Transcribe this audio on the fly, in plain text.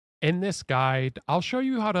In this guide, I'll show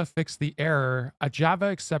you how to fix the error a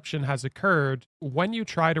Java exception has occurred when you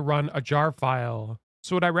try to run a jar file.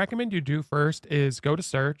 So what I recommend you do first is go to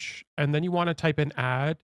search, and then you want to type in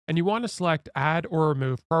add, and you want to select add or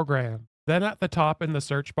remove program. Then at the top in the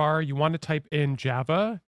search bar, you want to type in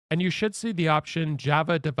Java, and you should see the option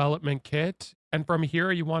Java Development Kit. And from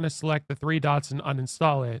here, you want to select the three dots and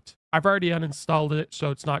uninstall it. I've already uninstalled it,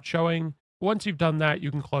 so it's not showing. Once you've done that,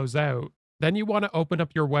 you can close out. Then you want to open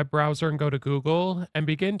up your web browser and go to Google and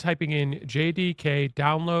begin typing in JDK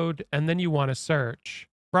download, and then you want to search.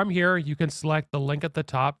 From here, you can select the link at the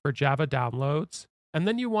top for Java downloads, and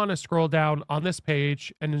then you want to scroll down on this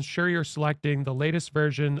page and ensure you're selecting the latest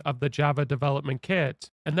version of the Java Development Kit.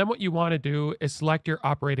 And then what you want to do is select your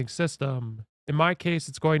operating system. In my case,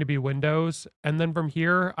 it's going to be Windows, and then from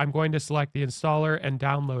here, I'm going to select the installer and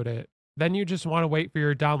download it. Then you just want to wait for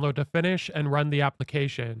your download to finish and run the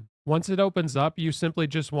application. Once it opens up, you simply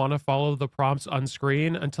just want to follow the prompts on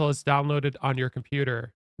screen until it's downloaded on your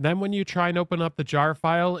computer. Then when you try and open up the jar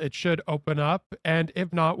file, it should open up, and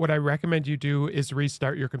if not, what I recommend you do is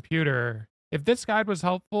restart your computer. If this guide was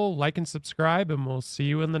helpful, like and subscribe, and we'll see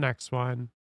you in the next one.